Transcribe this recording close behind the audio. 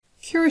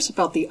curious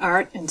about the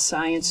art and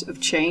science of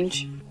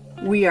change?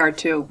 We are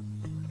too.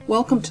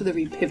 Welcome to the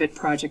Repivot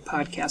Project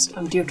podcast.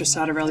 I'm Deirdre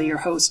Sotarelli, your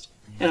host,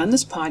 and on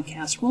this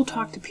podcast, we'll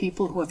talk to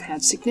people who have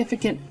had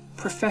significant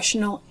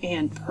professional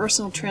and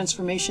personal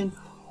transformation,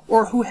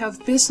 or who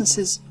have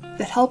businesses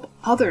that help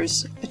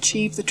others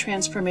achieve the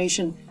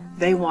transformation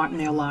they want in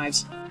their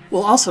lives.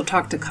 We'll also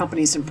talk to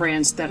companies and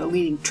brands that are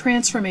leading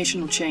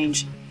transformational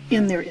change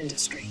in their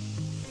industry.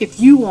 If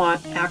you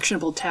want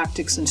actionable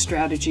tactics and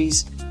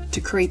strategies to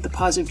create the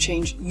positive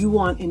change you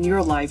want in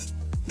your life,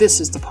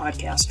 this is the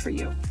podcast for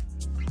you.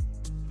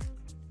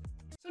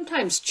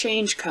 Sometimes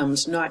change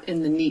comes not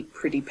in the neat,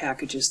 pretty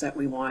packages that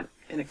we want,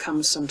 and it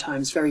comes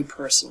sometimes very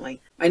personally.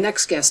 My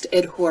next guest,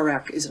 Ed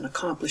Horack, is an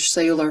accomplished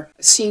sailor,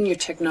 a senior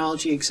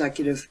technology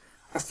executive,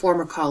 a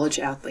former college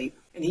athlete,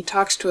 and he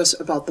talks to us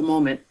about the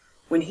moment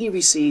when he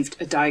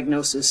received a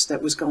diagnosis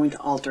that was going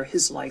to alter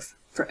his life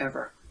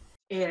forever.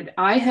 Ed,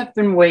 I have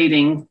been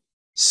waiting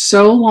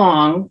so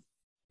long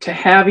to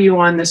have you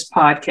on this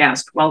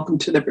podcast. Welcome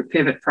to the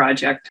Repivot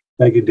Project.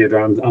 Thank you,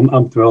 Deirdre.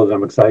 I'm thrilled.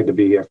 I'm excited to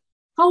be here.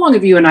 How long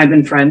have you and I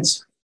been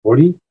friends?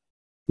 40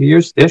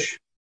 years-ish.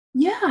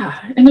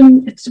 Yeah.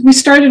 And we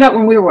started out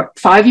when we were,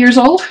 5 years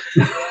old?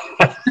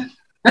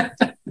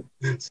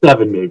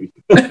 7, maybe.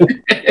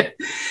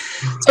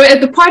 So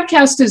the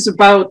podcast is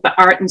about the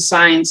art and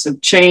science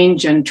of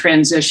change and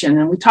transition.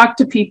 And we talk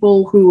to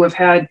people who have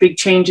had big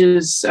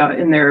changes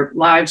in their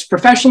lives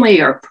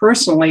professionally or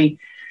personally.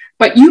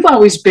 But you've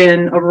always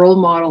been a role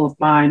model of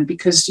mine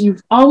because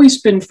you've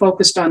always been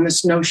focused on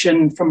this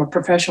notion from a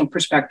professional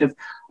perspective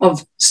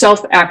of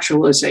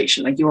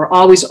self-actualization. Like you were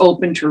always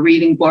open to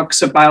reading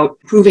books about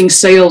improving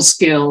sales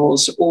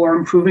skills or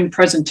improving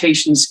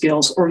presentation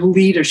skills or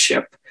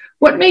leadership.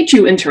 What made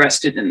you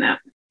interested in that?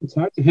 It's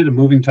hard to hit a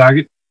moving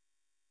target.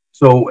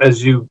 So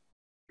as you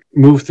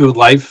move through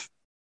life,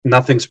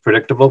 nothing's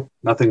predictable.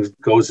 Nothing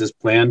goes as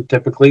planned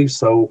typically.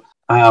 So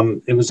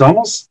it was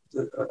almost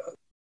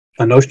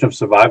a notion of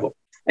survival.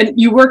 And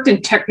you worked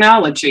in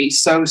technology,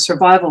 so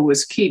survival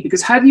was key,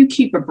 because how do you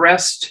keep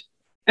abreast?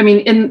 I mean,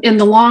 in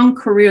the long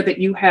career that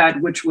you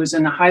had, which was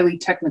in a highly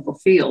technical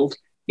field,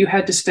 you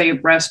had to stay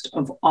abreast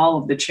of all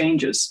of the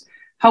changes.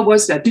 How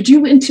was that? Did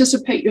you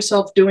anticipate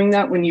yourself doing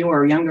that when you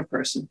were a younger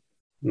person?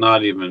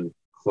 Not even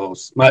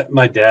close.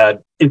 My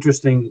dad,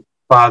 interesting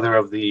father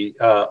of the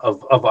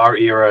of our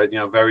era,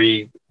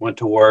 went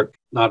to work,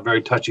 not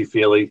very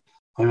touchy-feely.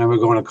 I remember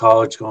going to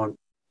college going,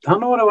 I don't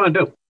know what I want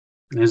to do.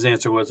 And his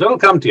answer was, it'll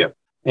come to you.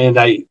 And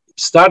I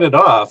started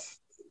off,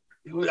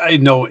 I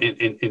had no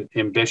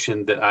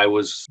ambition that I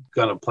was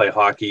going to play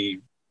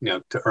hockey,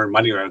 to earn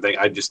money or anything.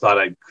 I just thought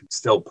I could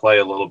still play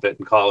a little bit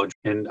in college.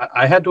 And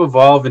I had to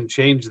evolve and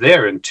change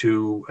there and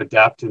to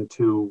adapt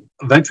into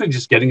eventually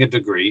just getting a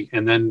degree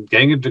and then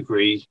getting a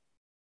degree,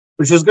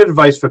 which is good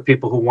advice for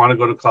people who want to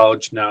go to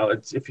college now.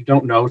 If you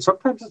don't know,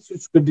 sometimes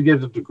it's good to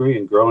get a degree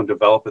and grow and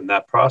develop in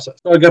that process.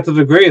 So I got the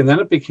degree and then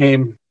it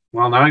became,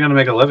 well, now I got to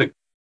make a living.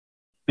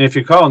 And if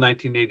you recall,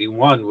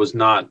 1981 was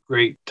not a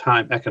great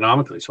time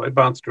economically. So I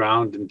bounced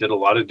around and did a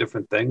lot of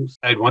different things.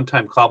 I had one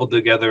time cobbled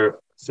together a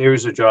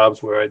series of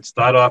jobs where I'd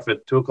start off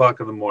at 2 o'clock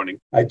in the morning.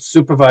 I'd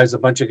supervise a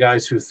bunch of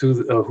guys who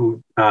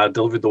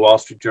delivered the Wall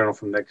Street Journal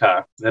from their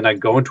car. Then I'd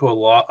go into a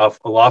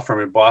law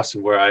firm in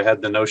Boston where I had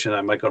the notion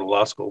I might go to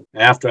law school.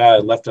 After I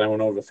left, I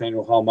went over to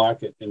Faneuil Hall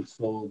Market and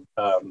sold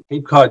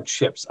Cape Cod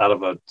chips out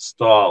of a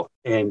stall.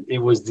 And it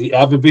was the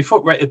avid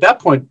before, right at that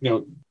point,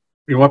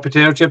 you want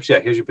potato chips? Yeah,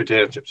 here's your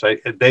potato chips.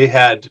 Right?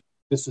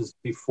 This is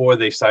before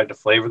they started to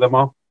flavor them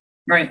all.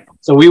 Right.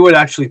 So we would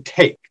actually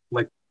take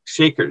like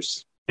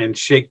shakers and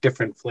shake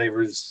different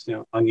flavors,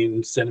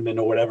 onion, cinnamon,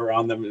 or whatever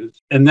on them.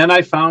 And then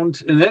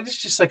it's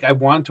just like I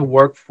wanted to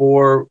work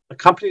for a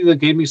company that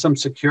gave me some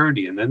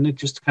security. And then it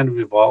just kind of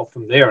evolved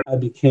from there. I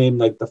became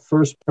like the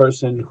first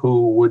person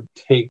who would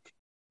take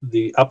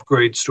the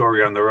upgrade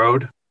story on the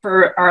road.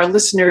 For our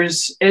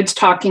listeners, Ed's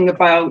talking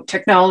about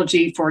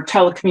technology for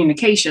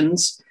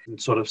telecommunications.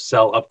 And sort of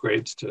sell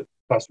upgrades to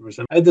customers.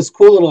 And I had this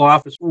cool little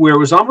office where it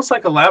was almost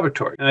like a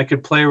laboratory. And I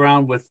could play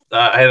around with,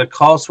 I had a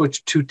call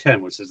switch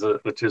 210, which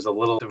is a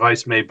little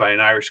device made by an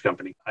Irish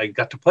company. I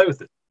got to play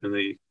with it in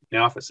the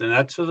office. And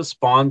that sort of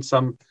spawned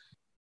some,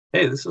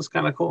 hey, this is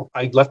kind of cool.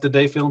 I left the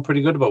day feeling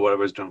pretty good about what I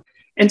was doing.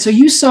 And so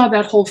you saw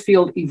that whole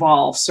field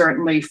evolve,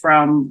 certainly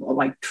from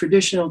like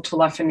traditional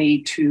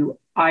telephony to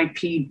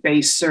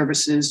IP-based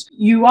services.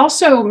 You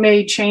also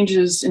made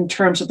changes in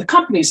terms of the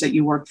companies that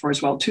you worked for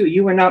as well, too.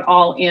 You were not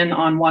all in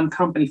on one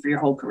company for your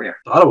whole career.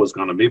 Thought it was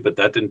going to be, but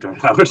that didn't turn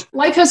out.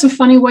 Life has a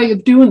funny way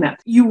of doing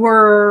that. You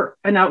were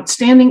an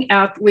outstanding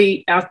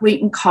athlete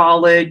in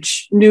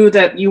college, knew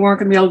that you weren't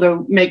going to be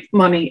able to make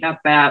money at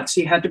that, so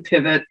you had to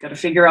pivot, got to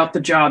figure out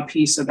the job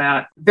piece of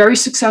that. Very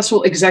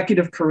successful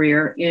executive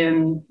career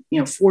in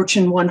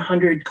Fortune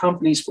 100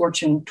 companies,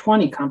 Fortune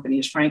 20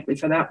 companies, frankly,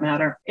 for that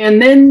matter.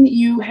 And then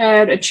you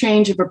had a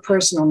change of a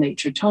personal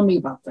nature. Tell me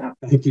about that.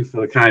 Thank you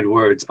for the kind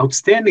words.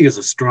 Outstanding is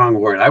a strong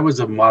word. I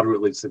was a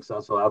moderately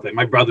successful athlete.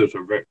 My brothers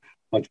were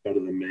much better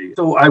than me.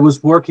 So I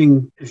was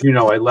working, as you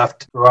know, I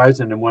left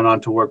Verizon and went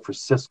on to work for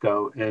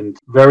Cisco, and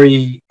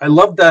I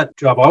loved that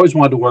job. I always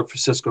wanted to work for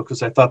Cisco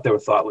because I thought they were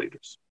thought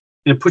leaders.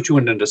 And it put you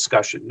in a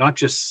discussion, not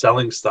just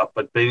selling stuff,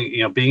 but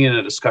being in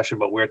a discussion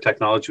about where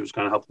technology was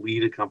going to help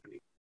lead a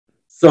company.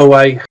 So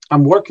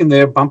I'm working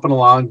there, bumping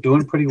along,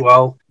 doing pretty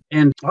well.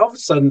 And all of a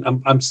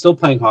sudden, I'm still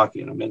playing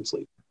hockey in a men's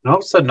league. And all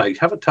of a sudden, I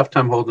have a tough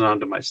time holding on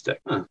to my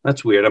stick.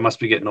 That's weird. I must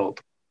be getting old.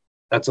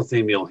 That's a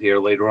theme you'll hear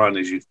later on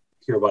as you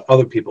hear about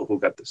other people who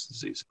got this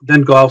disease.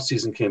 Then golf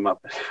season came up.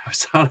 I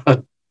was on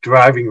a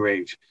driving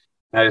range.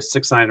 I had a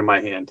 6-iron in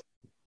my hand.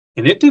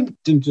 And it didn't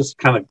just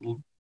kind of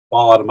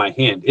fall out of my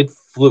hand. It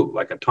flew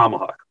like a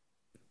tomahawk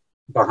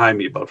behind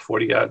me about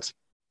 40 yards.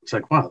 It's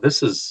like, wow,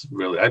 this is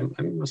really, I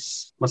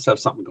must have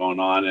something going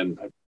on. And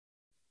I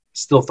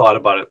still thought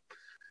about it.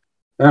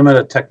 Then I'm at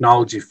a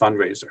technology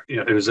fundraiser.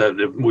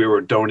 We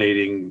were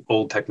donating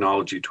old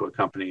technology to a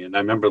company. And I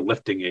remember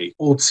lifting a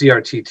old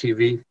CRT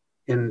TV,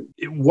 and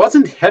it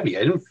wasn't heavy.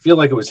 I didn't feel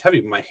like it was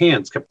heavy, but my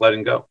hands kept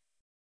letting go.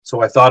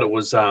 So I thought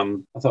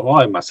well,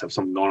 I must have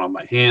something going on in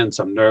my hand,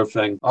 some nerve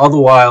thing. All the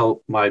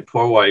while, my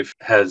poor wife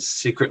has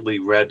secretly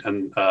read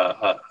an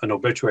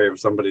obituary of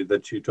somebody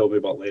that she told me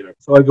about later.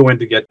 So I go in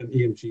to get an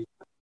EMG.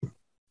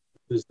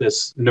 There's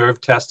this nerve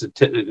test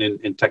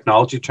in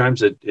technology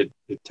terms. It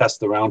tests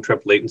the round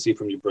trip latency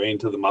from your brain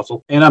to the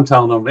muscle. And I'm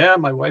telling him, yeah,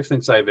 my wife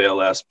thinks I have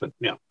ALS, but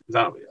I don't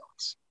have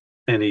ALS.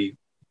 And he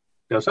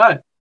goes, all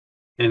right.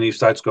 And he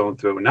starts going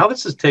through. And now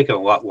this is taking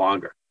a lot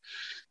longer.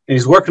 And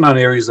he's working on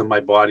areas of my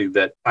body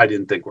that I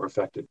didn't think were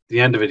affected. At the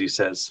end of it, he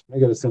says, I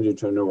got to send you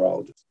to a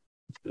neurologist.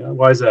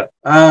 Why is that?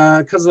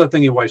 Because of the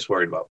thing your wife's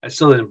worried about. I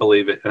still didn't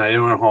believe it. And I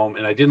went home,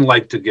 and I didn't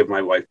like to give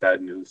my wife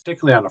bad news,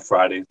 particularly on a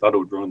Friday. Thought it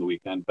would ruin the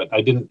weekend. But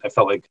I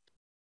felt like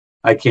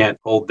I can't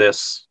hold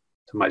this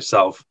to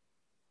myself.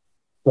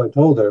 So I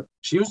told her.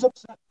 She was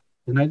upset,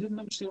 and I didn't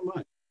understand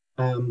why.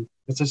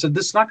 Because I said,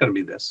 this is not going to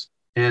be this.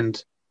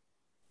 And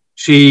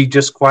she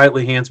just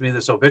quietly hands me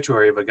this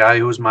obituary of a guy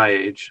who was my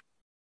age,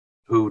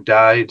 who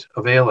died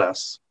of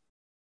ALS.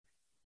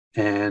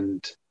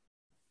 And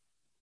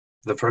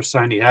the first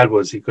sign he had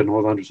was he couldn't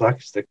hold on to his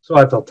hockey stick. So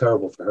I felt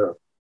terrible for her.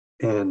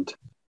 And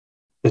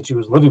that she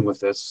was living with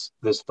this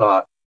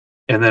thought.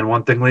 And then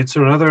one thing leads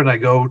to another, and I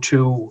go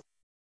to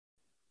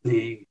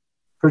the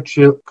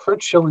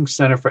Kurt Schilling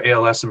Center for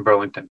ALS in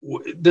Burlington.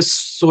 This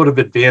sort of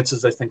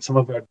advances, I think, some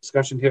of our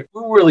discussion here.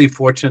 We're really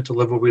fortunate to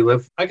live where we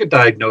live. I got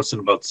diagnosed in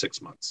about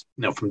 6 months,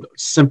 from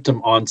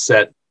symptom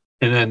onset.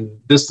 And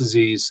then this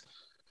disease,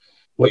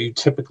 what you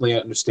typically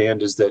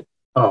understand is that,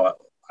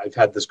 I've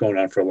had this going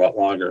on for a lot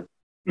longer,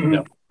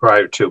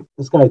 prior to.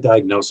 This guy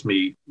diagnosed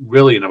me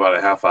really in about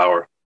a half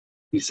hour.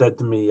 He said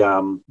to me,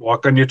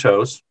 walk on your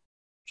toes.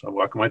 So I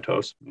walk on my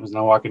toes. He was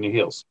now walking your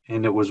heels.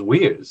 And it was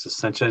weird. It's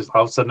essentially,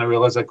 all of a sudden I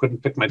realized I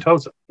couldn't pick my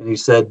toes up. And he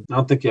said, I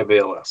don't think you have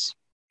ALS,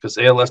 because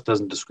ALS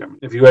doesn't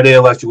discriminate. If you had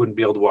ALS, you wouldn't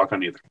be able to walk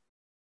on either.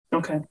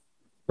 Okay.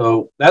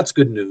 So that's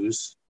good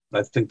news.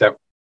 I think that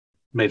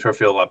made her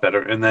feel a lot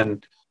better. And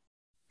then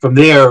from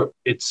there,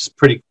 it's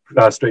pretty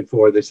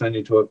straightforward. They send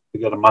you to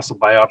get a muscle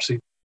biopsy,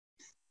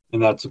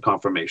 and that's a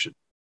confirmation.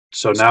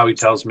 So now he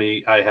tells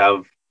me I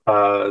have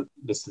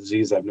this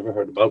disease I've never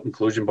heard about,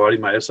 inclusion body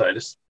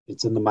myositis.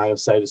 It's in the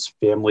myositis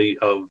family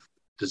of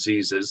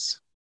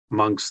diseases,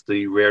 amongst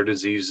the rare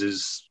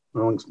diseases,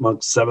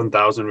 amongst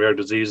 7,000 rare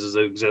diseases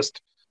that exist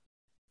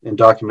and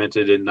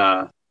documented in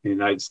the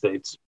United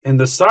States. And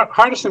the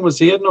hardest thing was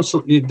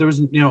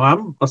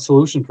I'm a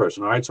solution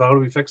person, all right? So how do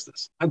we fix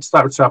this? I'd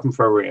start shopping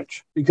for a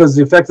ranch, because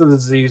the effect of the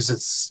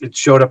disease, it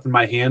showed up in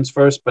my hands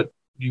first, but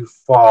you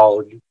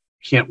fall, you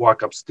can't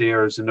walk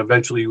upstairs, and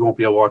eventually you won't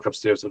be able to walk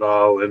upstairs at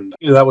all. And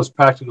that was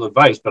practical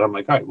advice, but I'm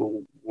like, all right,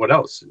 well, what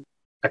else?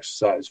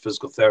 Exercise,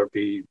 physical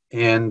therapy,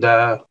 and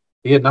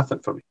he had nothing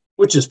for me,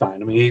 which is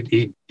fine. I mean,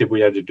 he did what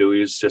he had to do.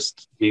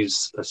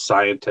 He's a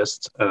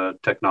scientist, a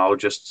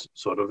technologist,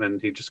 sort of, and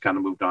he just kind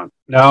of moved on.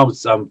 Now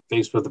I'm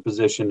faced with the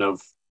position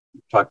of,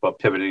 talk about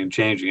pivoting and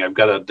changing. I've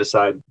got to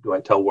decide, do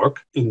I tell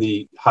work in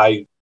the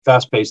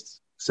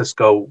fast-paced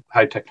Cisco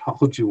high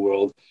technology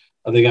world?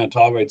 Are they going to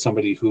tolerate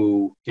somebody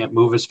who can't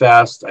move as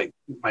fast?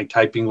 My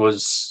typing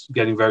was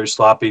getting very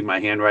sloppy.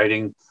 My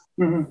handwriting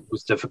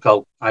was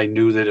difficult. I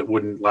knew that it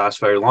wouldn't last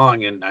very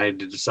long, and I had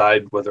to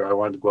decide whether I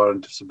wanted to go out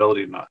on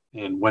disability or not,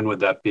 and when would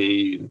that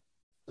be, and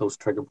those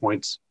trigger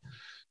points.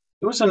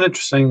 It was an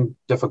interesting,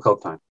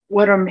 difficult time.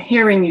 What I'm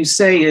hearing you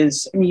say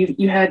is, I mean,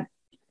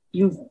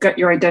 you've got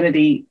your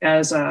identity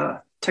as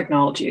a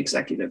technology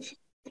executive.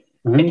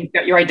 And you've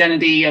got your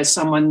identity as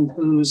someone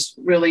who's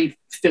really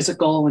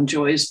physical,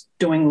 enjoys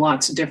doing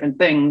lots of different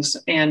things.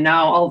 And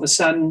now all of a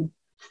sudden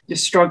you're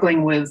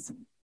struggling with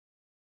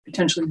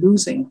potentially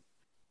losing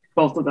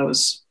both of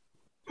those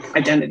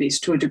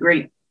identities to a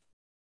degree.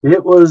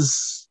 It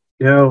was,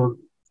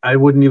 I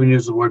wouldn't even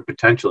use the word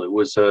potential. It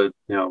was a,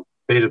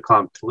 fait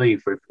accompli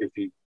if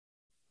you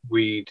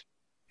read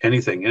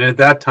anything. And at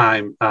that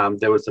time,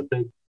 there was a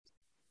big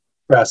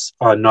press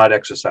on not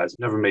exercise. It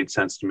never made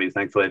sense to me.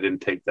 Thankfully, I didn't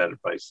take that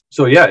advice.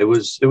 So yeah, it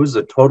was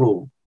a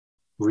total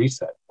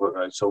reset.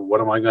 So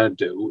what am I going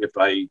to do? If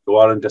I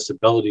go out on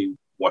disability,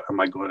 what am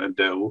I going to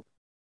do?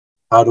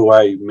 How do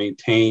I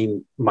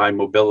maintain my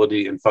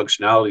mobility and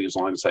functionality as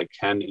long as I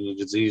can in a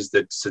disease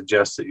that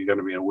suggests that you're going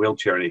to be in a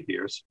wheelchair in 8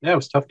 years? Yeah, it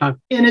was a tough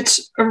time. And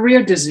it's a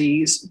rare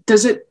disease.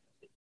 Does it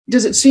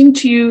seem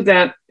to you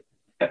that,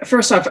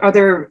 first off, are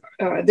there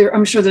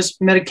I'm sure there's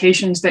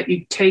medications that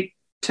you take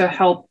to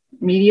help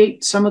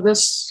mediate some of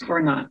this,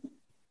 or not?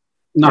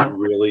 Not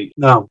really.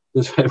 No,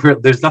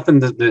 there's nothing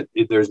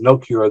there's no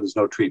cure. There's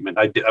no treatment.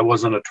 I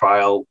was on a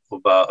trial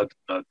of a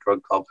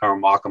drug called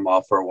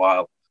arimoclomol for a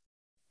while.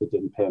 It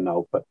didn't pan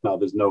out, but no,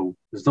 there's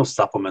no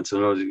supplements.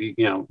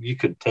 You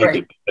could take right.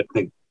 it. I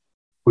think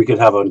we could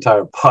have an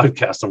entire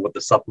podcast on what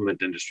the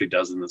supplement industry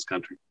does in this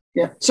country.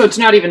 Yeah. So it's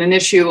not even an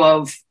issue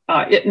of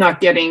it not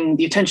getting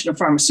the attention of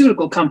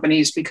pharmaceutical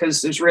companies,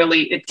 because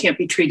it can't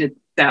be treated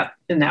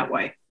in that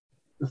way.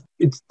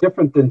 It's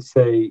different than,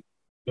 say,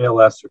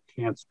 ALS or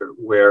cancer,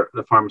 where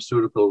the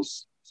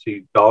pharmaceuticals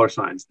see dollar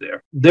signs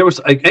there.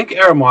 I think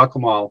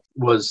arimoclomol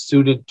was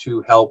suited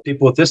to help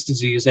people with this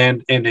disease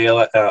and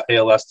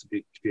ALS, to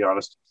be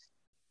honest.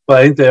 But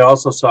I think they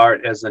also saw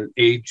it as an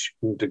age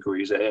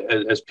degrees.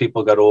 As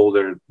people got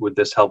older, would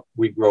this help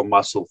regrow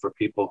muscle for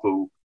people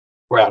who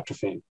were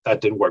atrophying? That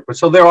didn't work. But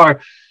so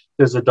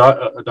there's a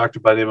doctor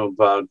by the name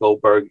of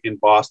Goldberg in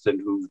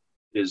Boston who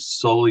is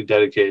solely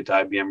dedicated to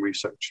IBM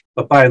research.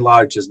 But by and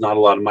large, there's not a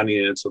lot of money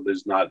in it, so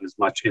there's not as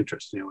much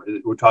interest.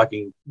 We're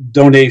talking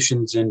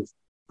donations and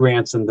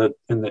grants in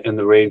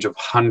the range of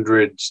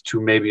hundreds to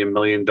maybe $1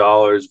 million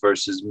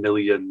versus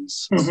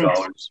millions of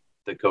dollars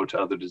that go to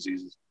other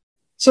diseases.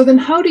 So then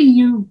how do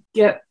you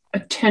get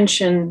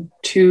attention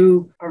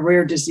to a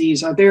rare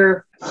disease? I'm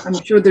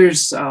sure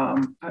there's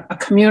a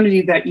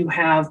community that you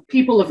have,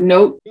 people of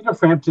note. Peter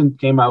Frampton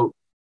came out.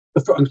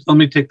 Let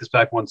me take this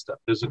back one step.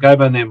 There's a guy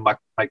by the name of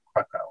Mike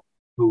Krukow,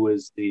 who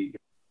is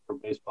for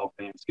baseball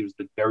fans, he was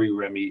the Jerry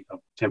Remy of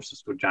San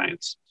Francisco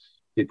Giants.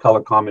 He did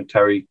color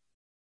commentary,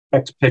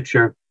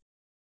 ex-pitcher,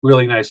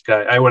 really nice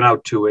guy. I went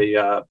out to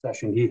a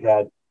session he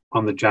had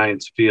on the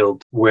Giants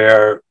field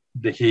where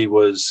he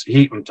has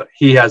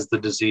the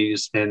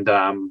disease and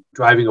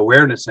driving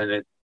awareness in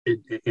it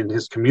in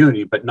his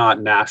community, but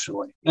not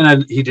nationally.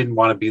 And he didn't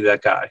want to be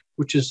that guy,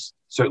 which is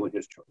certainly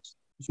his choice.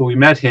 So we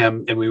met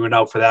him and we went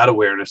out for that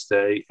awareness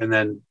day. And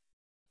then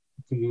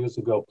a few years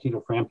ago,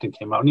 Peter Frampton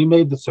came out and he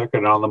made the circuit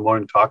on all the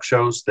morning talk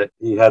shows that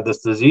he had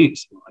this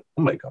disease. I'm like,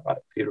 oh my God,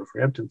 Peter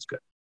Frampton's got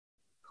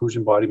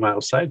inclusion body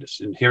myositis.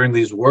 And hearing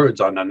these words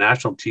on a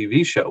national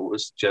TV show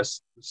was it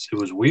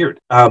was weird.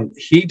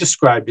 He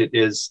described it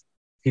as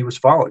he was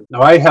falling.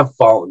 Now I have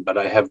fallen, but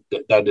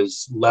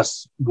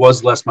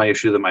was less my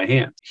issue than my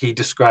hand. He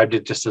described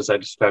it just as I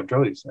described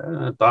earlier. He said,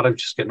 I thought I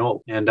was just getting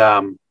old. And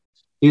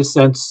he has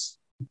since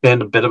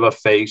been a bit of a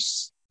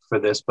face for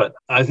this, but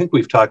I think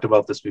we've talked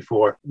about this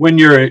before. When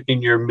you're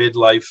in your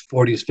midlife,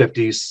 40s,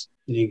 50s,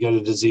 and you get a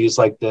disease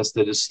like this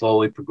that is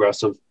slowly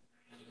progressive,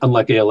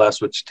 unlike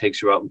ALS, which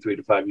takes you out in 3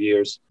 to 5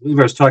 years. I believe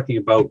I was talking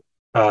about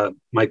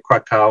Mike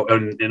Krukow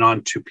and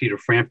on to Peter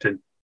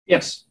Frampton.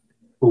 Yes.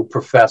 Who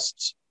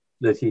professed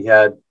that he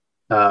had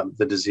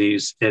the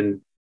disease.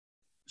 And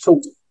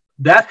so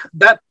that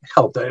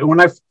helped.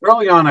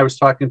 Early on, I was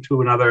talking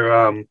to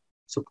another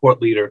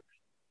support leader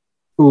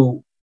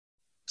who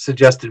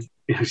suggested,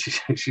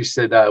 she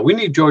said, we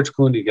need George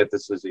Clooney to get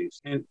this disease.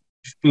 And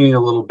she's being a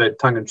little bit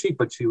tongue in cheek,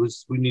 but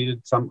we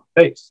needed some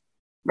face.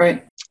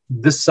 Right.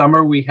 This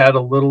spring we had a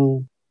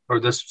little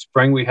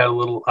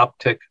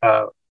uptick.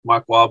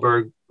 Mark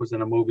Wahlberg was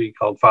in a movie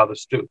called Father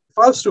Stu.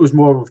 Father Stu was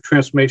more of a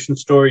transformation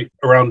story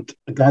around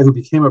a guy who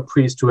became a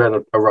priest who had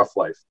a rough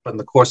life. But in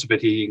the course of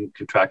it, he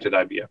contracted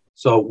IBM.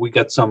 So we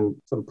got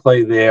some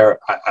play there.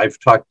 I've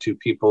talked to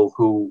people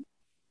who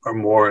are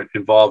more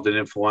involved and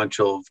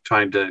influential of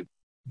trying to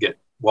get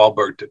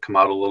Wahlberg to come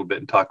out a little bit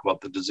and talk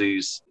about the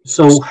disease.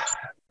 So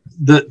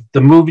the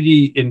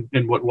movie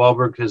in what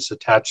Wahlberg has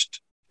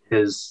attached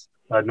his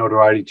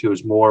notoriety to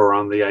is more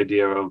around the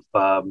idea of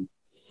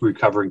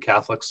recovering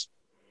Catholics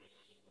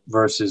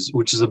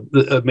which is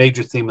a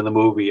major theme in the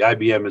movie.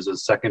 IBM is a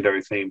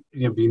secondary theme.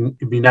 It'd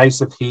be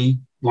nice if he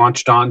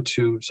launched on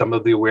to some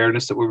of the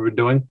awareness that we were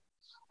doing.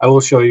 I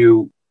will show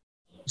you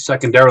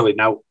secondarily.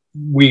 Now,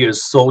 we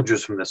as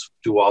soldiers from this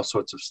do all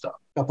sorts of stuff.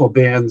 A couple of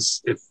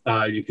bands, if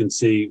you can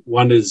see,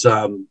 one is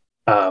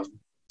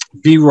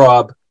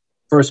V-Rob,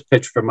 First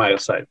Pitch for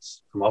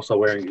Myositis. I'm also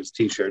wearing his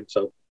t-shirt.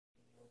 So,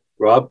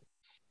 Rob,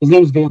 his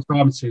name is Vance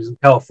Robinson. He's in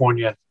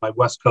California, my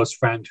West Coast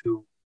friend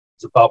who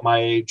is about my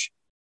age.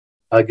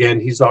 Again,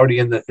 he's already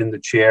in the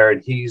chair,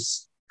 and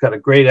he's got a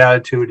great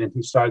attitude. And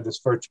he started this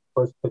first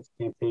pitch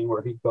campaign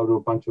where he'd go to a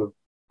bunch of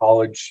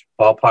college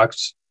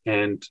ballparks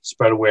and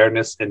spread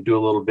awareness and do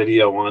a little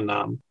video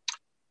on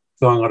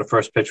throwing out a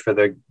first pitch for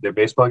their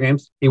baseball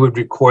games. He would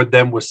record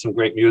them with some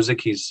great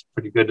music. He's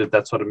pretty good at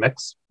that sort of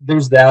mix.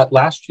 There's that.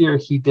 Last year,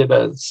 he did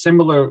a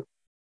similar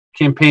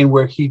campaign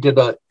where he did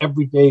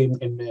every day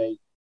in May.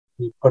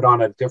 He put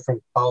on a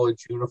different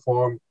college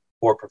uniform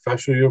or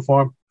professional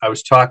uniform. I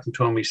was talking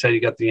to him. He said he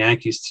got the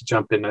Yankees to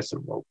jump in. I said,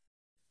 well,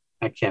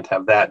 I can't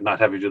have that and not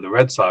have you do the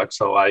Red Sox.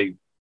 So I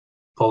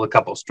pulled a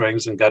couple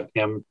strings and got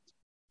him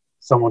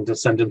someone to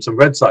send him some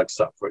Red Sox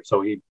stuff. Right?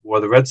 So he wore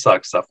the Red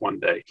Sox stuff one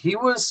day.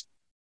 He's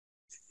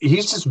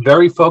just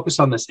very focused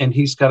on this, and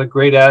he's got a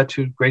great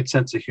attitude, great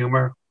sense of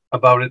humor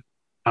about it.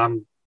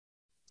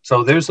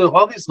 So there's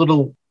all these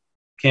little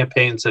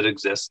campaigns that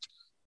exist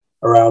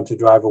around to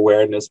drive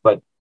awareness,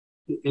 but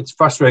it's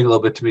frustrating a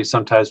little bit to me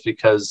sometimes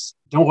because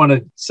I don't want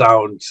to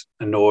sound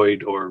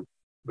annoyed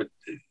but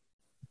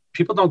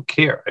people don't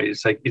care.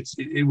 It's like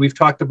we've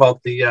talked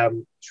about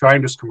the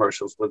Shriners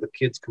commercials where the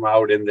kids come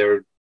out and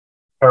they're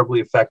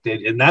terribly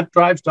affected, and that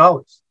drives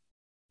dollars.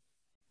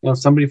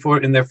 Somebody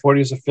in their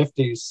 40s or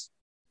 50s,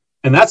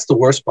 and that's the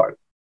worst part.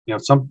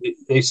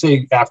 They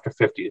say after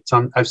 50.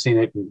 I've seen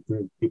it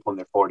in people in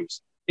their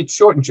 40s. It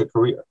shortens your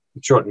career.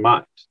 It shortens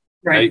mine.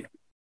 Right.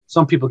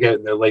 Some people get it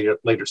in their later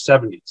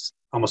 70s.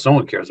 Almost no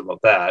one cares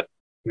about that.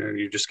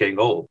 You're just getting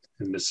old,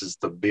 and this is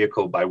the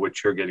vehicle by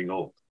which you're getting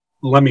old.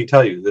 Let me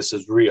tell you, this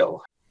is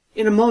real.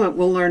 In a moment,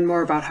 we'll learn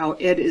more about how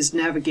Ed is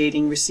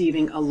navigating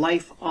receiving a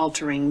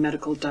life-altering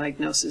medical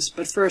diagnosis.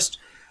 But first,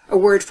 a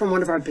word from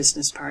one of our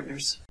business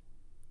partners.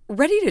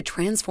 Ready to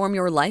transform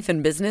your life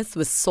and business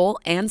with soul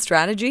and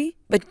strategy,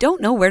 but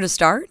don't know where to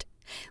start?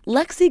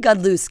 Lexi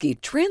Godlewski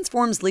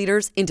transforms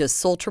leaders into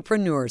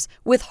soultrepreneurs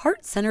with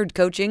heart-centered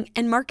coaching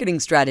and marketing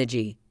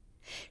strategy.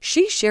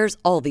 She shares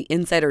all the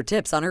insider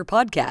tips on her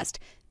podcast,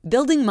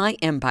 Building My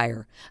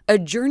Empire, a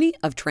journey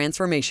of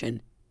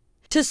transformation.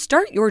 To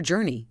start your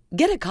journey,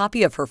 get a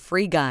copy of her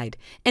free guide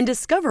and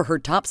discover her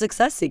top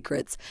success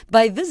secrets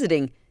by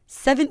visiting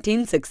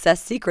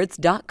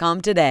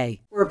 17successsecrets.com today.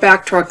 We're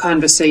back to our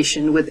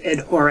conversation with Ed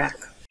Horack.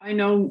 I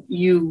know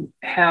you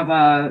have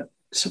a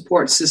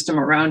support system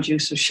around you,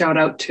 so shout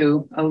out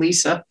to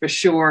Elisa for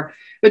sure.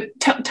 But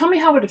tell me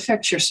how it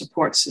affects your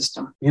support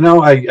system. We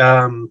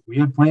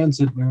had plans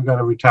that we were going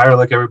to retire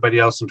like everybody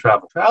else and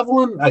travel.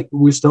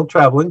 We're still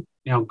traveling.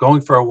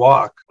 Going for a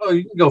walk. Oh,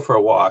 you can go for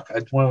a walk.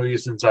 It's one of the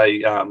reasons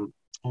I'm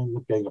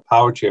getting a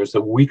power chair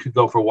so we could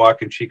go for a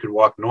walk and she could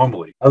walk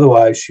normally.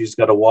 Otherwise, she's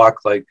got to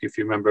walk like, if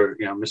you remember,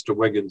 Mr.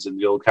 Wiggins in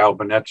the old Carol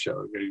Burnett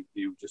show.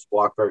 You just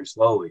walk very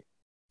slowly.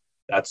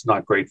 That's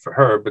not great for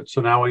her. But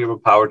so now we have a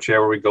power chair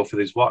where we go for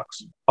these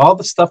walks. All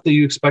the stuff that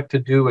you expect to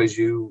do as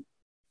you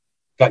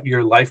got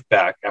your life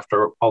back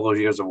after all those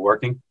years of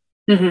working,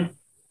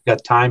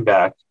 got time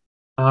back,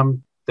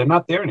 they're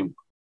not there anymore.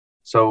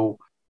 So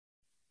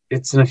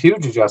it's a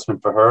huge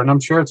adjustment for her, and I'm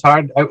sure it's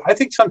hard. I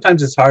think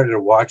sometimes it's harder to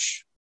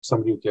watch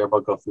somebody you care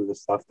about go through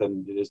this stuff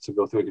than it is to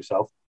go through it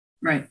yourself.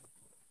 Right.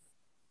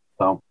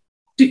 So,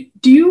 do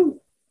you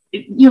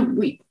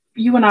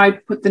and I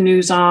put the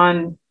news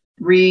on,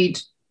 read.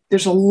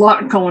 There's a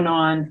lot going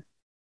on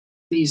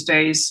these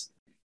days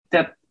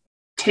that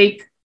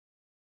take,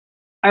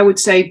 I would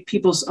say,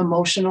 people's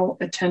emotional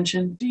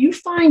attention. Do you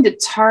find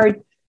it's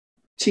hard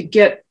to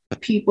get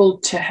people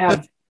to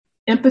have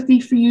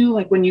empathy for you,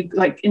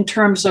 in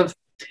terms of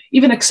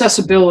even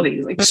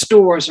accessibility, like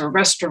stores or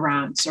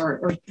restaurants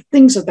or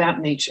things of that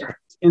nature?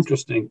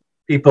 Interesting.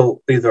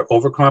 People either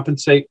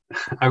overcompensate.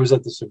 I was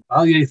at the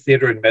Chevalier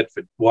Theater in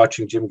Medford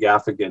watching Jim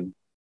Gaffigan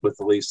with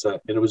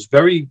Elisa, and it was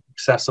very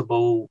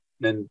accessible,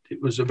 and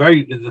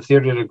the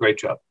theater did a great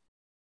job.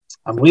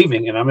 I'm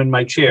leaving, and I'm in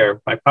my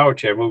chair, my power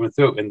chair, moving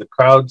through, and the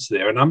crowd's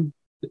there, and I'm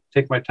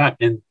taking my time,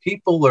 and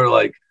people are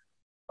like,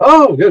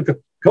 "Oh,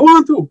 go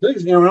on through,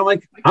 please." I'm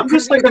like, I'm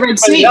just like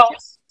everybody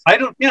else.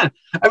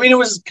 It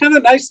was kind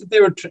of nice that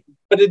they were,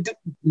 but it didn't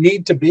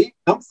need to be.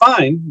 I'm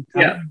fine.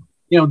 Yeah.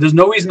 There's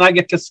no reason I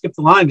get to skip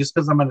the line just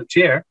because I'm in a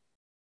chair.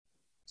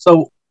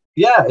 So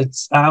yeah,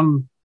 it's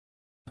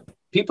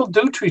people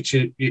do treat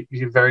you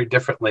very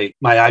differently.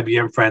 My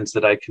IBM friends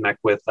that I connect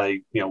with,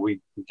 we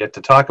get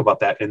to talk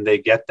about that, and they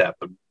get that.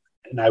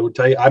 And I would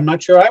tell you, I'm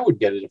not sure I would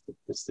get it if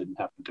this didn't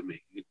happen to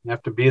me. You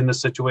have to be in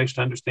this situation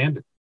to understand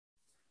it.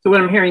 So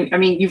what I'm hearing,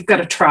 you've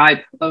got a tribe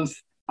of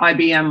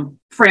IBM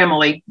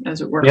family,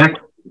 as it were. Yeah.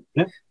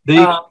 Right?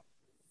 Yeah.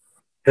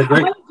 They're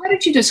great. How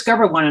did you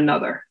discover one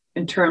another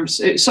in terms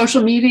of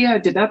social media?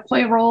 Did that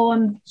play a role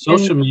in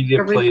social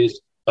media?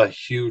 Plays a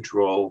huge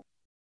role.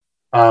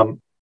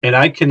 And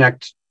I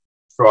connect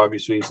for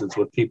obvious reasons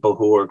with people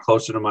who are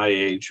closer to my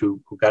age, who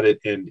got it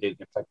and it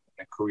affected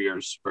their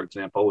careers, for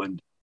example,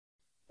 and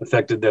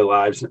affected their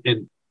lives.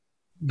 And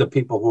the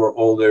people who are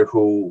older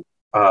who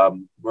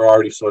were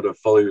already sort of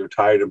fully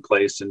retired in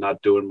place and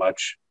not doing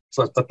much.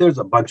 So, but there's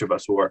a bunch of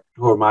us who are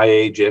my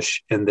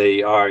age-ish, and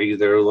they are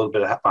either a little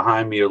bit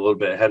behind me or a little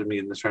bit ahead of me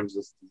in the terms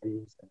of this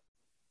disease.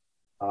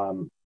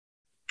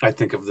 I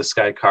think of this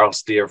guy, Carl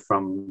Steer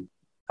from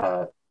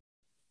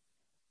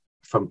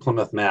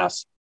Plymouth,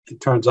 Mass. It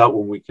turns out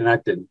when we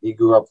connected, he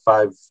grew up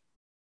five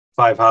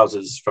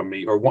houses from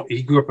me,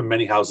 he grew up in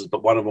many houses,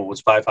 but one of them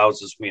was 5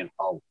 houses from me in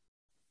Hull.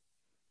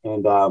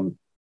 And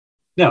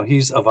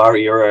he's of our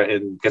era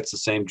and gets the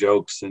same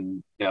jokes,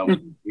 and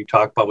we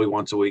talk probably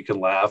once a week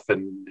and laugh,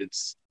 and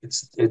it's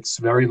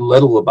very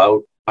little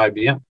about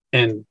IBM,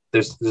 and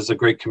there's a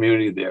great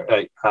community there.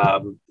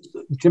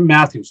 Jim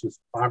Matthews, who's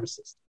a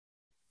pharmacist,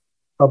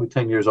 probably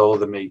 10 years older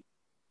than me.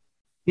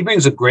 He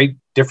brings a great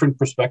different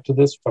perspective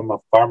to this from a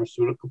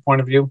pharmaceutical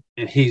point of view.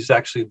 And he's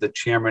actually the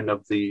chairman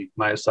of the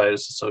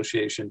Myositis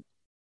Association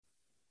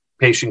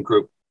patient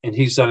group. And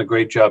he's done a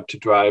great job to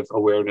drive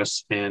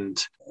awareness. And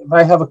if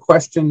I have a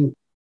question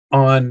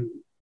on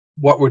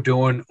what we're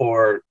doing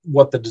or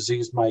what the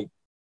disease might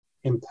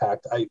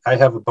impact, I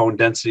have a bone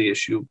density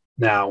issue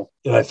now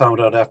that I found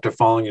out after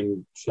falling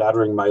and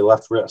shattering my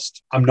left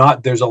wrist.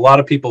 There's a lot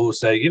of people who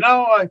say,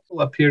 I feel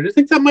up here. Do you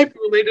think that might be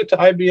related to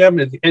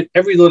IBM? And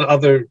every little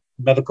other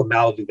medical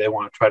malady they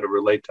want to try to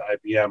relate to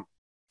IBM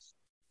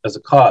as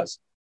a cause.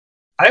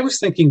 I was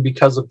thinking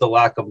because of the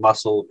lack of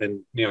muscle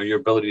and, your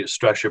ability to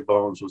stress your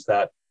bones was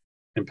that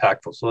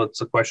impactful. So that's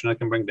a question I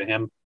can bring to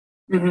him.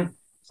 Mm-hmm.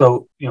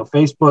 So,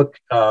 Facebook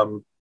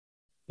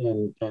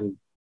and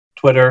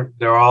Twitter,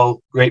 they're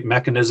all great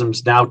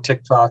mechanisms. Now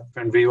TikTok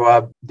and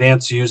VWAB.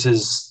 Vance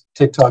uses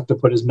TikTok to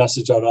put his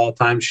message out all the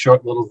time,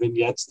 short little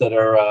vignettes that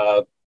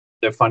are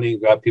they're funny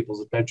and grab people's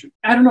attention.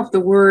 I don't know if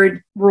the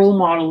word role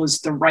model is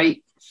the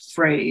right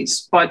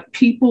phrase, but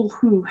people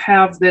who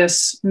have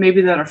this,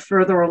 maybe that are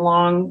further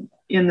along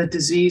in the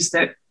disease,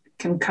 that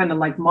can kind of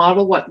like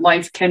model what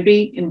life can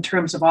be in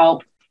terms of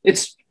all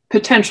its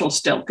potential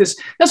still, because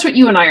that's what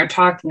you and I are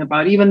talking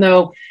about. Even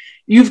though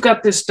you've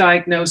got this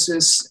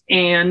diagnosis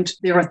and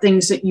there are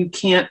things that you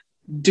can't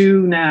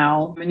do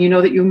now, and you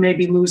know that you may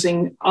be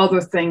losing other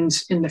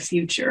things in the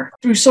future.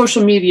 Through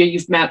social media,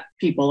 you've met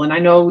people, and I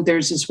know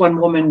there's this one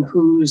woman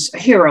who's a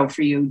hero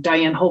for you,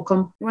 Diane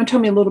Holcomb. You want to tell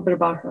me a little bit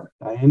about her?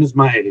 Diane is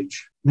my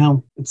age.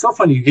 Now, it's so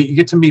funny. You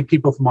get to meet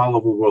people from all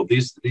over the world.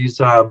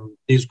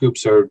 These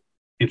groups are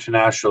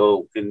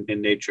international in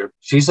nature.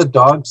 She's a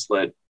dog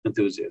sled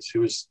enthusiast.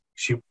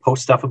 She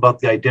posts stuff about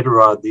the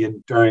Iditarod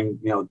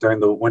during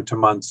the winter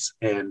months,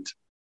 and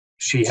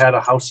she has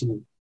a house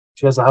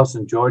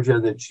in Georgia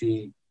that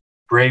she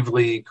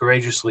bravely,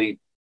 courageously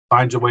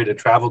finds a way to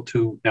travel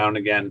to now and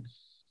again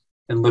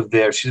and live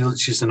there.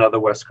 She's another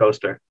West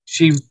Coaster.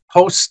 She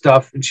posts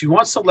stuff and she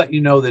wants to let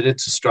you know that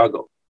it's a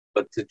struggle,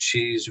 but that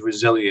she's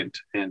resilient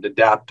and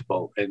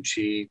adaptable, and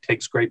she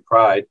takes great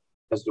pride,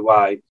 as do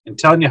I, in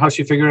telling you how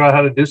she figured out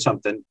how to do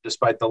something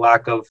despite the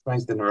lack of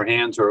strength in her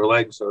hands or her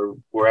legs or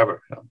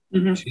wherever.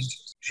 Mm-hmm.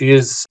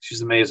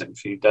 She's amazing.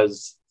 She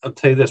does. I'll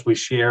tell you this, we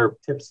share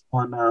tips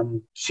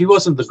on, she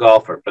wasn't the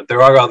golfer, but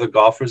there are other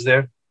golfers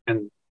there.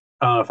 And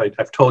I don't know if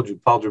I've told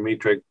you, Paul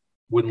Dmitrik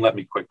wouldn't let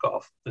me quit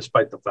golf,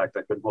 despite the fact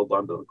I couldn't hold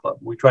on to the club.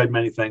 We tried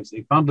many things.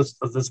 He found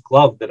this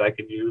glove that I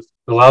can use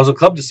that allows a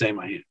club to stay in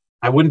my hand.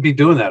 I wouldn't be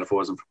doing that if it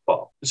wasn't for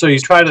Paul. So you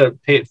try to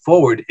pay it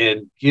forward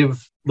and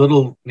give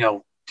little,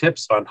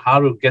 tips on how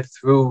to get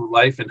through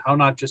life and how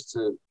not just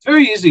to, it's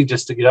very easy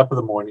just to get up in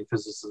the morning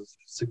because there's a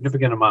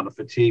significant amount of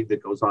fatigue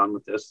that goes on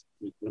with this.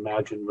 You can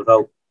imagine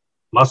without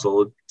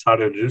muscle, it's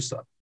harder to do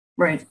stuff.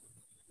 Right.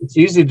 It's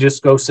easy to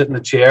just go sit in the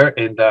chair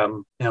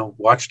and,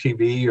 watch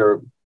TV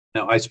or,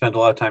 I spend a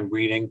lot of time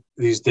reading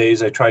these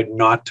days. I try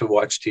not to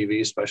watch TV,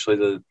 especially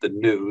the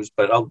news,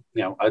 but I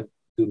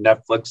do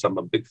Netflix. I'm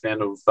a big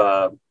fan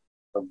of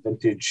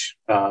vintage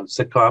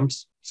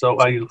sitcoms. So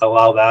I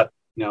allow that,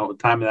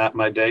 time of that in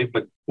my day,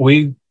 but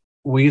we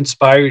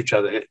inspire each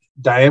other.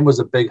 Diane was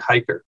a big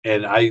hiker,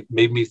 and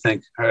made me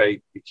think, all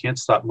right, you can't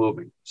stop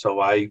moving.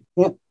 So I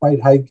can't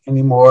quite hike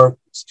anymore.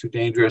 It's too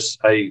dangerous.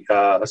 I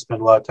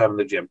spend a lot of time in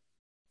the gym.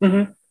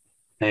 Mm-hmm.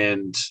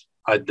 And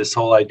this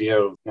whole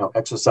idea of,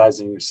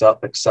 exercising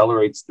yourself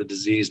accelerates the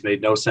disease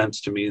made no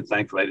sense to me. And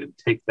thankfully I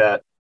didn't take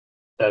that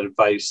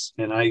advice.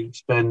 And I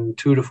spend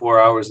 2 to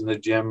 4 hours in the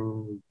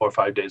gym 4 or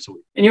 5 days a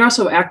week. And you're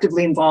also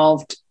actively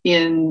involved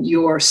in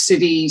your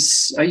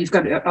city's, you've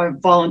got a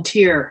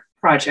volunteer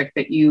project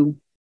that you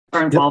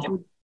are involved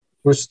in.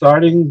 We're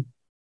starting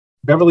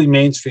Beverly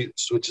Main Street,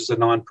 which is a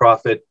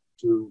nonprofit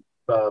to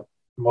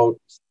promote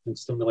and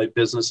stimulate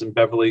business in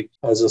Beverly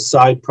as a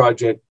side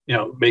project,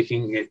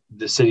 making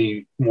the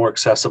city more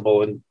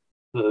accessible. And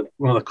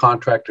one of the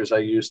contractors I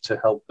used to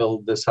help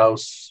build this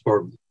house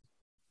or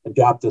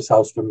adapt this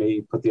house for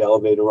me, put the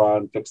elevator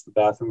on, fix the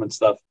bathroom and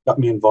stuff, got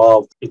me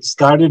involved. It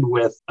started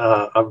with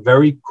a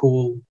very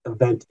cool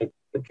event at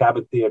the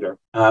Cabot Theater.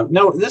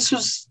 This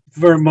was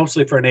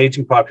mostly for an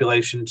aging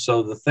population.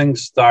 So the thing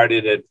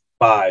started at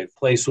 5.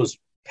 Place was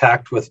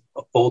packed with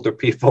older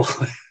people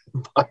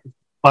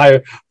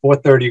by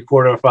 4:30,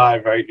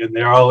 4:45, right? And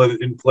they're all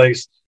in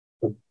place.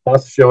 The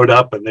bus showed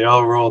up and they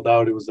all rolled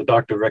out. It was a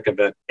Dr. Rick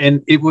event.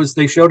 And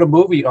they showed a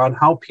movie on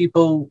how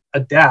people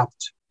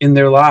adapt in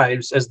their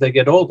lives as they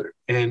get older.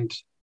 And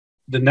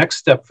the next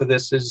step for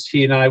this is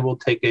he and I will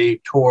take a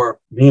tour,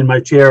 me in my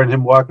chair and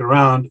him walking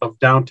around, of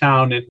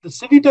downtown. And the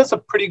city does a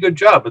pretty good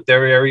job, but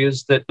there are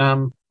areas that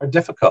are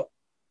difficult.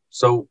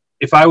 So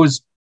if I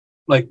was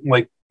like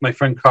my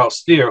friend Carl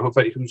Steer,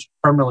 who's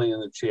permanently in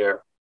the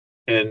chair,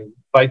 and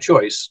by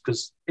choice,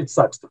 because it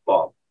sucks to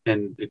fall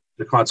and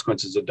the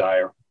consequences are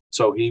dire.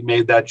 So he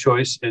made that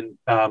choice, and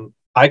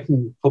I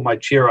can pull my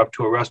chair up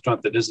to a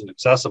restaurant that isn't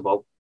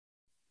accessible,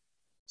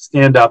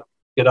 stand up,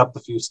 get up a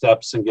few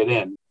steps and get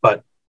in.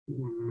 But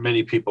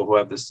many people who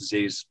have this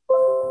disease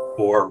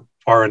or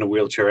are in a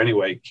wheelchair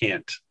anyway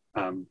can't.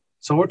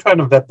 So we're trying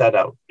to vet that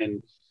out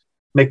and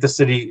make the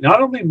city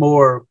not only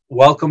more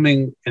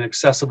welcoming and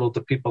accessible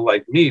to people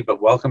like me,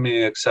 but welcoming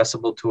and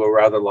accessible to a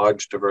rather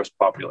large, diverse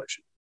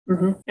population.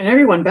 Mm-hmm. And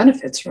everyone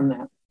benefits from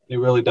that. It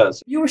really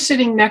does. You were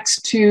sitting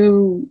next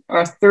to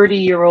a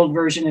 30-year-old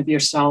version of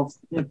yourself.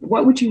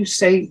 What would you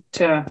say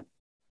to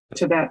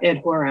that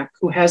Ed Horack,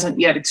 who hasn't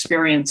yet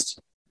experienced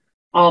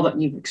all that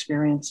you've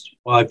experienced?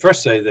 Well, I'd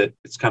first say that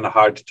it's kind of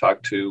hard to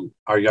talk to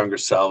our younger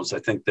selves. I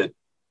think that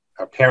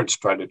our parents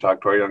try to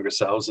talk to our younger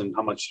selves, and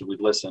how much do we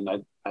listen?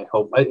 I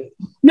hope.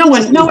 No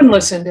one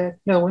listened, Ed.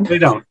 No one. They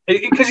don't,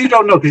 because you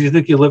don't know, because you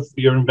think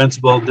you're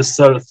invincible, this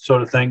sort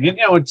of thing. And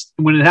it's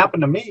when it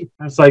happened to me,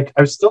 I was like,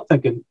 I was still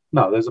thinking,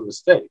 no, there's a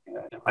mistake.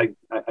 I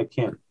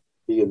can't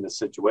be in this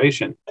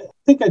situation. I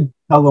think I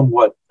tell them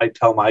what I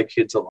tell my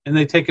kids a lot, and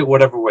they take it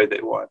whatever way they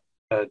want.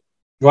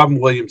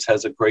 Robin Williams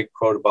has a great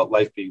quote about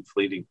life being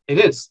fleeting. It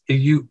is.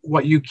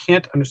 What you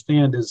can't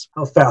understand is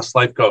how fast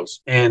life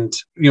goes. And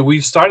we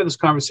started this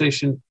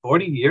conversation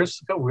 40 years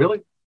ago,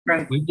 really?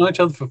 Right. We've known each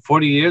other for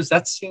 40 years.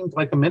 That seemed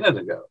like a minute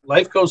ago.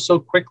 Life goes so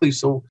quickly.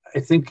 So I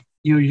think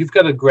you've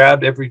got to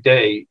grab every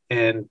day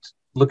and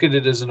look at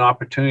it as an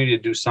opportunity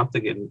to do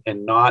something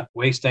and not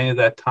waste any of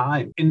that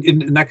time.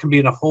 And that can be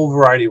in a whole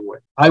variety of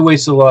ways. I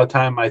wasted a lot of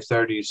time in my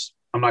 30s.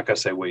 I'm not going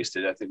to say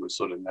wasted. I think it was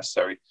sort of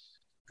necessary.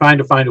 Trying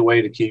to find a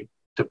way to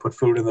put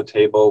food on the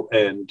table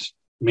and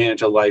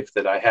manage a life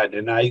that I had.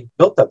 And I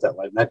built up that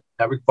life.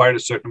 That required a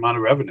certain amount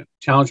of revenue.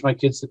 Challenge my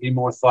kids to be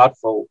more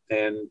thoughtful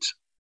and,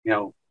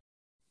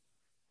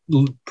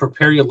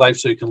 prepare your life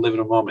so you can live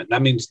in a moment.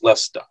 That means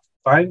less stuff.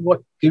 Find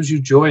what gives you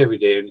joy every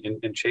day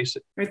and chase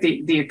it. Right.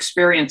 The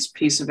experience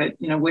piece of it,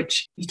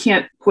 which you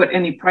can't put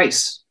any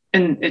price,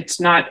 and it's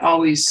not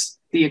always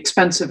the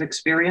expensive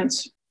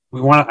experience.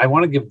 I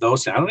want to give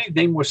those. I don't need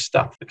any more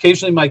stuff.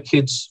 Occasionally my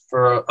kids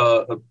for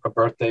a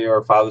birthday or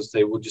a Father's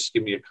Day will just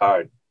give me a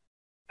card.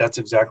 That's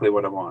exactly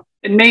what I want.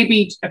 And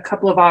maybe a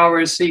couple of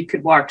hours so you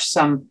could watch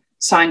some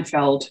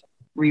Seinfeld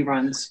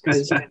reruns.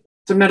 Because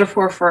it's a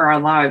metaphor for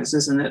our lives,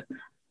 isn't it?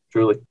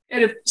 Truly.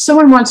 And if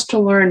someone wants to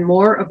learn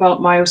more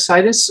about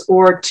myositis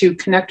or to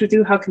connect with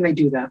you, how can they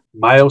do that?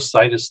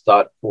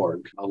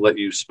 Myositis.org. I'll let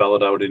you spell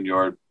it out in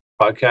your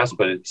podcast,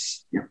 but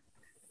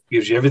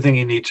gives you everything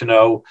you need to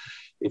know.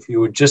 If you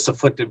were just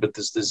afflicted with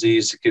this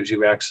disease, it gives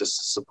you access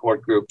to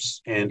support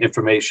groups and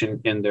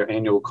information in their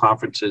annual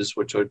conferences,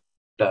 which are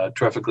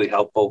terrifically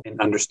helpful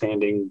in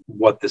understanding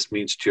what this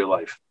means to your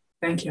life.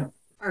 Thank you.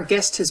 Our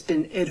guest has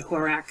been Ed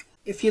Horack.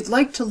 If you'd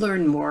like to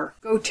learn more,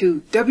 go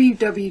to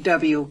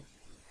www.myositis,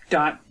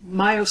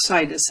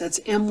 that's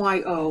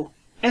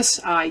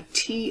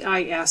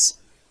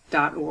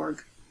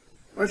myositis.org.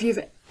 Or if you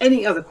have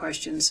any other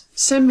questions,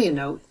 send me a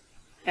note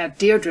at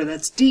Deirdre,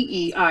 that's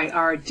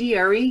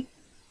DEIRDRE,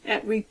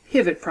 at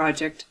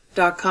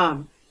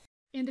repivotproject.com.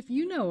 And if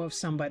you know of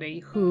somebody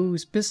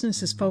whose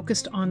business is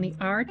focused on the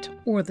art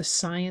or the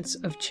science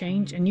of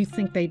change and you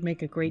think they'd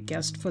make a great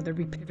guest for the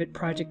Repivot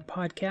Project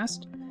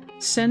podcast,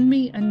 send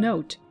me a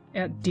note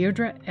at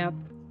Deirdre at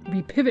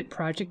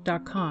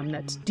repivotproject.com.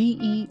 That's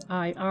DEIRDRE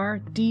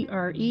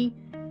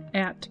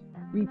at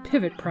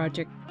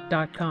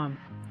repivotproject.com.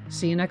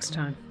 See you next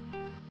time.